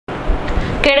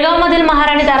केडगावमधील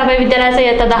महाराणी ताराबाई विद्यालयाचा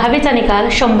इयत्ता 10वीचा निकाल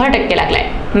 100% लागलाय।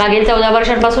 मागील 14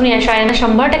 वर्षांपासून या शाळेने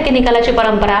 100% निकालाची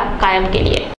परंपरा कायम केली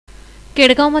आहे।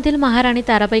 केडगावमधील महाराणी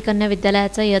ताराबाई कन्या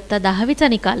विद्यालयाचा इयत्ता 10वीचा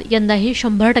निकाल यंदाही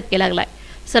 100% लागलाय।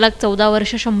 सलग 14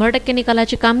 वर्ष 100%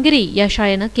 निकालाची कामगिरी या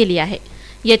शाळेने केली आहे।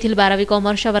 येथील 12वी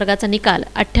कॉमर्सच्या वर्गाचा निकाल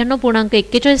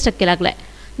 98.41% लागलाय।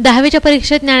 10वीच्या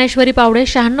परीक्षेत ज्ञानेश्वरी पावडे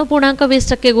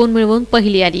 96.20% गुण मिळवून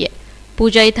पहिली आली आहे।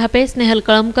 पूजा इथापे, स्नेहल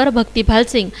कळमकर, भक्ती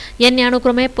भालसिंग यांनी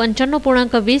अनुक्रमे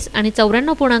 95.20 आणि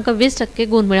 94.20%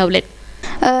 गुण मिळवलेत।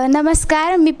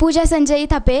 नमस्कार, मी पूजा संजय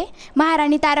इथापे,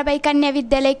 महाराणी ताराबाई कन्या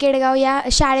विद्यालय केडगाव या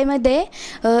शाळेमध्ये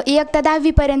इयत्ता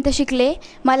 10वी पर्यंत शिकले।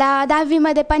 मला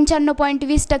 10वीमध्ये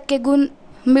 95.20% गुण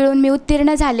मिळून मी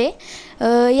उत्तीर्ण झाले।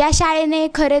 या शाळेने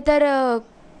खरे तर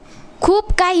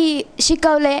खूप काही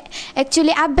शिकवले।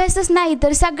 ॲक्च्युली अभ्यासच नाही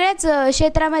तर सगळ्याच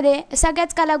क्षेत्रामध्ये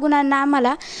सगळ्याच कलागुणांना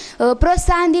आम्हाला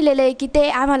प्रोत्साहन दिलेलं आहे की ते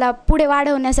आम्हाला पुढे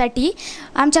वाढवण्यासाठी।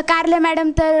 आमच्या कारले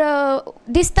मॅडम तर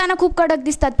दिसताना खूप कडक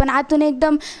दिसतात पण आतून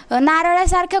एकदम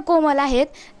नारळासारख्या कोमल आहेत।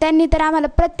 त्यांनी तर आम्हाला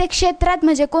प्रत्येक क्षेत्रात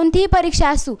म्हणजे कोणतीही परीक्षा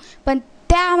असू पण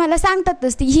त्या आम्हाला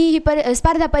सांगतातच ही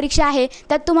स्पर्धा परीक्षा आहे,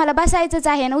 त्यात तुम्हाला बसायचंच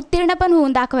आहे आणि उत्तीर्ण पण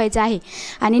होऊन दाखवायचं आहे।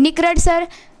 आणि निकरट सर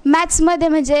मॅथ्समध्ये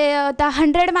म्हणजे आता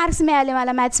 100 मार्क्स मिळाले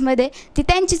मला मॅथ्समध्ये, ती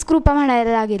त्यांचीच कृपा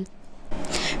म्हणायला लागेल।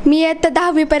 मी इयत्ता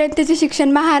 10वी पर्यंतचे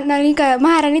शिक्षण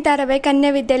महाराणी ताराबाई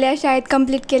कन्या विद्यालय शाळेत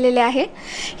कंप्लीट केलेले आहे।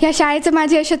 ह्या शाळेचं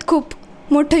माझ्या आयुष्यात खूप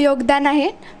मोठं योगदान आहे।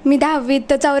 मी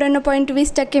 10वीत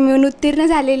 94.20% मिळून उत्तीर्ण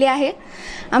झालेली आहे।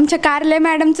 आमच्या कारले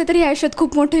मॅडमचं तर ह्या आयुष्यात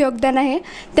खूप मोठं योगदान आहे।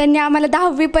 त्यांनी आम्हाला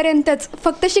 10वीपर्यंतच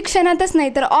फक्त शिक्षणातच नाही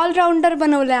तर ऑलराऊंडर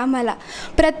बनवलं आहे। आम्हाला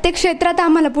प्रत्येक क्षेत्रात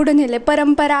आम्हाला पुढे नेले,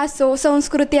 परंपरा असो,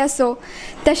 संस्कृती असो,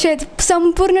 तसेच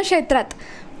संपूर्ण क्षेत्रात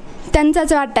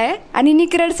त्यांचाच वाटा आहे। आणि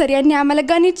निकरट सर यांनी आम्हाला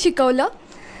गणित शिकवलं,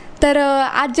 तर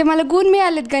आज जे मला गुण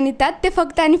मिळालेत गणितात ते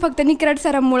फक्त आणि फक्त निकरट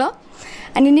सरांमुळं।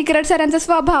 आणि निकरट सरांचा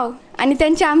स्वभाव आणि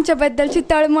त्यांची आमच्याबद्दलची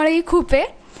तळमळही खूप आहे।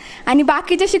 आणि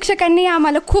बाकीच्या शिक्षकांनी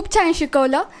आम्हाला खूप छान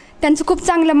शिकवलं, त्यांचं खूप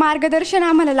चांगलं मार्गदर्शन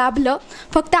आम्हाला लाभलं।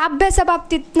 फक्त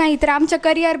अभ्यासाबाबतीत नाही तर आमच्या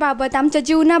करिअरबाबत, आमच्या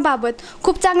जीवनाबाबत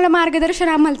खूप चांगलं मार्गदर्शन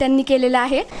आम्हाला त्यांनी केलेलं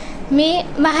आहे। मी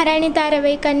महाराणी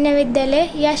ताराबाई कन्या विद्यालय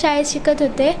या शाळेत शिकत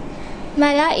होते।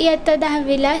 मला इयत्ता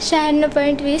 10वीला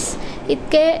 96.20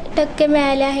 इतके टक्के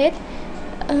मिळाले आहेत।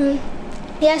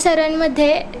 या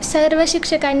सरांमध्ये सर्व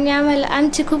शिक्षकांनी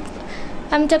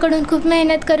आमच्याकडून खूप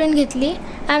मेहनत करून घेतली।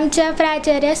 आमच्या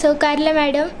प्राचार्य सौ कारले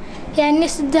मॅडम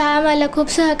यांनीसुद्धा आम्हाला खूप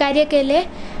सहकार्य केले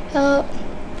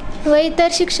व इतर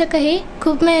शिक्षकही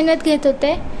खूप मेहनत घेत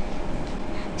होते।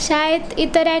 शाळेत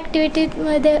इतर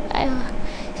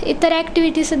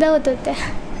ॲक्टिव्हिटीसुद्धा होत होत्या।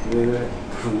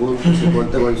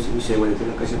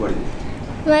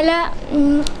 मला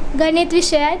गणित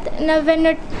विषयात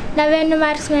 99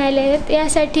 मार्क्स मिळाले आहेत।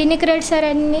 यासाठी निकरट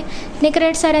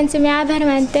सरांचे मी आभार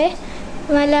मानते।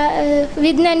 मला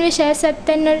विज्ञान विषयात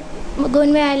 97 गुण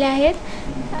मिळाले आहेत।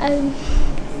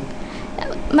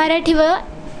 मराठी व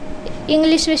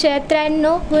इंग्लिश विषयात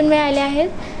 93 गुण मिळाले आहेत।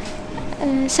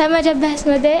 समाज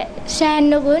अभ्यासमध्ये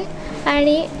 96 गुण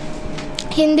आणि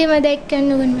हिंदीमध्ये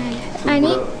 91 गुण मिळाले।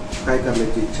 आणि काय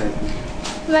करण्याची इच्छा आहे?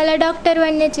 मला डॉक्टर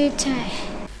बनण्याची इच्छा आहे।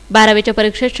 12वीच्या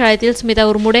परीक्षेत शाळेतील स्मिता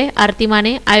उरमुडे, आरती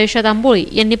माने, आयुष्या तांबोळी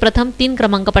यांनी प्रथम 3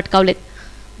 क्रमांक पटकावलेत।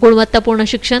 गुणवत्तापूर्ण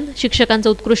शिक्षण, शिक्षकांचं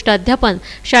उत्कृष्ट अध्यापन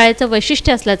शाळेचं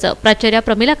वैशिष्ट्य असल्याचं प्राचार्य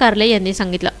प्रमिला कारले यांनी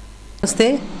सांगितलं।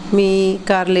 नमस्ते, मी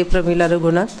कारले प्रमिला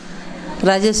रघुनाथ,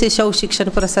 राजश्री शाहू शिक्षण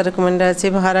प्रसारक मंडळाचे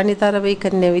महाराणी ताराबाई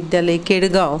कन्या विद्यालय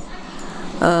केडगाव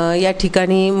या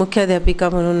ठिकाणी मुख्याध्यापिका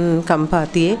म्हणून काम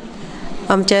पाहते।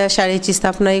 आमच्या शाळेची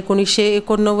स्थापना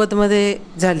 1989मध्ये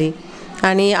झाली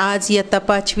आणि आज इयत्ता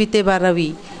 5वी ते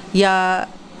 12वी या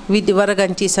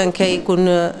वर्गांची संख्या एकूण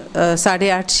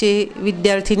 850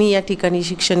 विद्यार्थिनी या ठिकाणी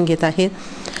शिक्षण घेत आहेत।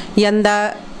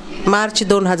 यंदा मार्च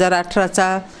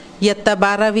 2018चा इयत्ता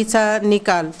 12वीचा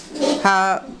निकाल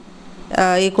हा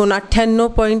एकूण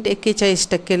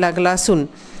 98.41% लागला असून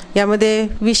यामध्ये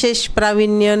विशेष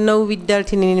प्रावीण्य 9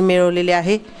 विद्यार्थिनींनी मिळवलेले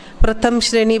आहे। प्रथम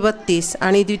श्रेणी 32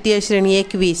 आणि द्वितीय श्रेणी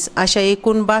 21 अशा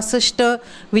एकूण 62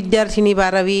 विद्यार्थिनी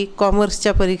 12वी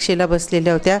कॉमर्सच्या परीक्षेला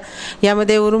बसलेल्या होत्या।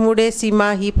 यामध्ये उरमुडे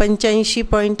सीमा ही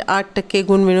 85.8%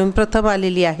 गुण मिळवून प्रथम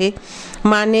आलेली आहे।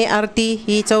 माने आरती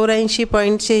ही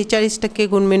 84.46%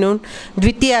 गुण मिळवून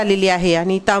द्वितीय आलेली आहे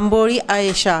आणि तांबोळी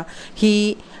आयेशा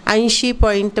ही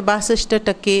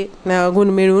 80.62% गुण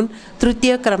मिळवून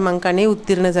तृतीय क्रमांकाने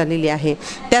उत्तीर्ण झालेली आहे.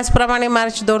 त्याचप्रमाणे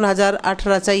मार्च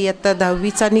 2018चा इयत्ता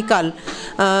 10वीचा निकाल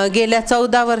गेल्या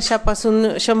 14 वर्षापासून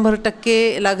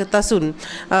 100% लागत असून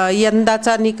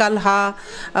यंदाचा निकाल हा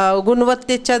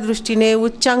गुणवत्तेच्या दृष्टीने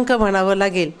उच्चांक म्हणावं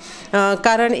लागेल.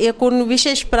 कारण एकूण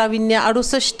विशेष प्रावीण्य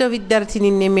 68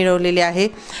 विद्यार्थिनींनी मिळवलेले आहे.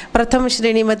 प्रथम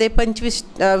श्रेणीमध्ये 25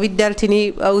 विद्यार्थिनी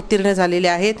उत्तीर्ण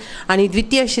झालेल्या आहेत आणि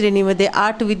द्वितीय श्रेणीमध्ये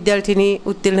 8 विद्यार्थिनी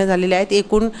उत्तीर्ण झालेल्या आहेत.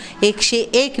 एकूण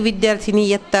 101 विद्यार्थिनी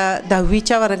इयत्ता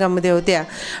 10वीच्या वर्गामध्ये होत्या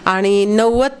आणि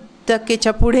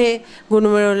 90% पुढे गुण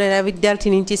मिळवलेल्या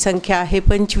विद्यार्थिनींची संख्या आहे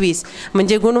 25.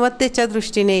 म्हणजे गुणवत्तेच्या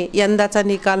दृष्टीने यंदाचा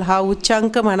निकाल हा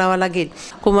उच्चांक म्हणावा लागेल.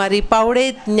 कुमारी पावडे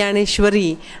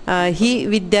ज्ञानेश्वरी ही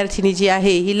विद्यार्थिनी जी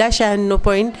आहे हिला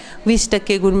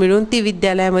 96.20% गुण मिळून ती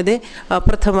विद्यालयामध्ये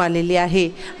प्रथम आलेली आहे.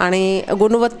 आणि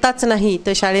गुणवत्ताच नाही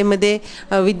तर शाळेमध्ये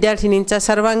विद्यार्थिनींचा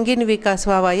सर्वांगीण विकास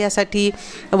व्हावा यासाठी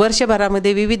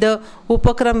वर्षभरामध्ये विविध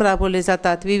उपक्रम राबवले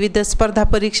जातात. विविध स्पर्धा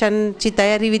परीक्षांची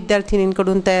तयारी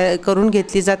विद्यार्थिनींकडून करून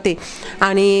घेतली जाते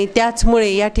आणि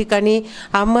त्याचमुळे या ठिकाणी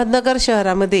अहमदनगर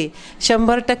शहरामध्ये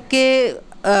 100%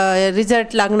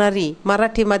 रिझल्ट लागणारी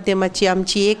मराठी माध्यमाची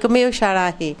आमची एकमेव शाळा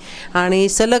आहे आणि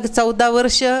सलग 14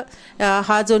 वर्ष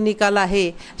हा जो निकाल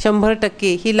आहे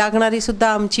 100% ही लागणारी सुद्धा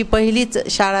आमची पहिलीच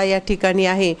शाळा या ठिकाणी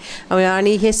आहे.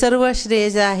 आणि हे सर्व श्रेय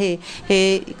जे आहे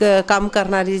हे काम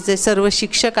करणारी जे सर्व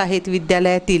शिक्षक आहेत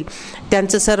विद्यालयातील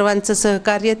त्यांचं सर्वांचं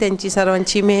सहकार्य, त्यांची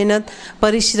सर्वांची मेहनत,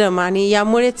 परिश्रम आणि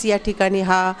यामुळेच या ठिकाणी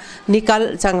हा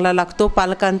निकाल चांगला लागतो.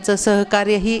 पालकांचं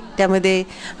सहकार्यही त्यामध्ये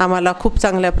आम्हाला खूप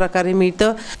चांगल्या प्रकारे मिळतं.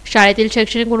 शाळेतील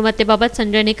शैक्षणिक गुणवत्तेबाबत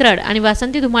संजय निकरड आणि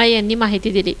वासंती धुमाळे यांनी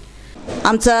माहिती दिली.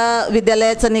 आमचा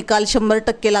विद्यालयाचा निकाल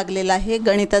 100% लागलेला आहे.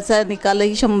 गणिताचा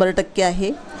निकालही 100% आहे.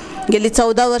 गेली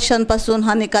 14 वर्षांपासून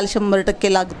हा निकाल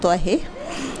 100% लागतो आहे.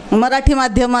 मराठी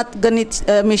माध्यमात गणित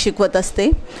मी शिकवत असते.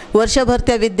 वर्षभर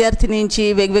त्या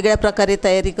विद्यार्थिनींची वेगवेगळ्या प्रकारे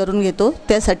तयारी करून घेतो.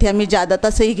 त्यासाठी आम्ही जादा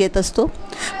तासही घेत असतो.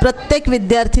 प्रत्येक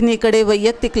विद्यार्थिनीकडे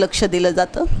वैयक्तिक लक्ष दिलं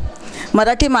जातं.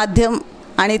 मराठी माध्यम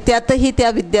आणि त्यातही त्या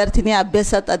विद्यार्थिनी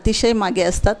अभ्यासात अतिशय मागे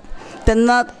असतात.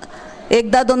 त्यांना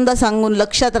एकदा दोनदा सांगून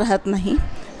लक्षात राहत नाही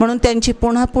म्हणून त्यांची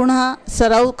पुन्हा पुन्हा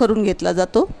सराव करून घेतला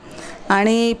जातो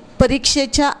आणि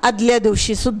परीक्षेच्या आदल्या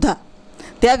दिवशीसुद्धा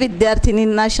त्या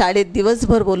विद्यार्थिनींना शाळेत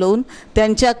दिवसभर बोलवून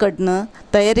त्यांच्याकडनं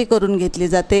तयारी करून घेतली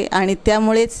जाते आणि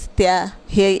त्यामुळेच त्या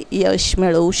हे यश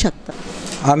मिळवू शकतात.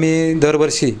 आम्ही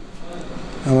दरवर्षी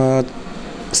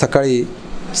सकाळी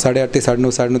 8:30 ते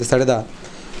 9:30, 9:30 ते 10:30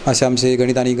 असे आमचे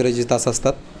गणित आणि इंग्रजी तास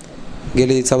असतात.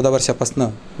 गेली 14 वर्षापासून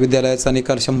विद्यालयाचा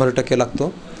निकाल 100%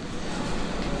 लागतो.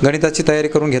 गणिताची तयारी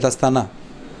करून घेत असताना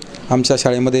आमच्या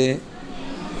शाळेमध्ये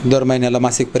दर महिन्याला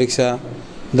मासिक परीक्षा,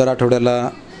 दर आठवड्याला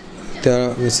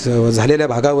त्या झालेल्या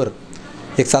भागावर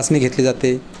एक चाचणी घेतली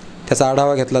जाते. त्याचा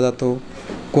आढावा घेतला जातो.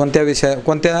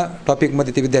 कोणत्या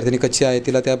टॉपिकमध्ये ती विद्यार्थिनी कच्ची आहे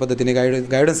तिला त्या पद्धतीने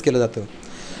गायडन्स केलं जातं.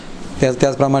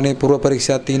 त्याचप्रमाणे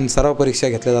पूर्वपरीक्षा, 3 सराव परीक्षा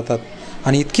घेतल्या जातात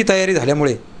आणि इतकी तयारी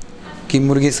झाल्यामुळे की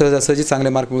मुलगी सहजासहजी चांगले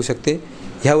मार्क मिळू शकते.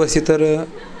 ह्यावर्षी तर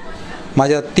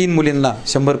माझ्या 3 मुलींना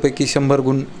 100पैकी 100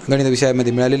 गुण गणित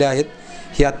विषयामध्ये मिळालेले आहेत.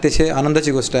 ही अतिशय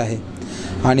आनंदाची गोष्ट आहे.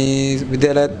 आणि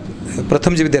विद्यालयात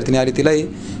प्रथम जी विद्यार्थिनी आली तिलाही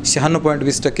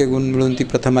 96.20% गुण मिळून ती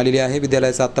प्रथम आलेली आहे.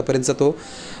 विद्यालयाचा आत्तापर्यंतचा तो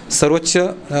सर्वोच्च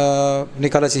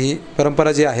निकालाची ही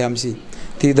परंपरा जी आहे आमची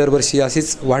ती दरवर्षी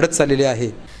अशीच वाढत चाललेली आहे.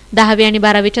 10वी आणि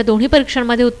 12वीच्या दोन्ही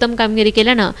परीक्षांमध्ये उत्तम कामगिरी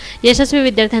केल्यानं यशस्वी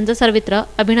विद्यार्थ्यांचं सर्वत्र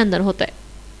अभिनंदन होतंय.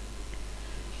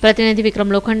 प्रतिनिधी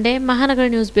विक्रम लोखंडे, महानगर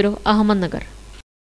न्यूज ब्युरो, अहमदनगर.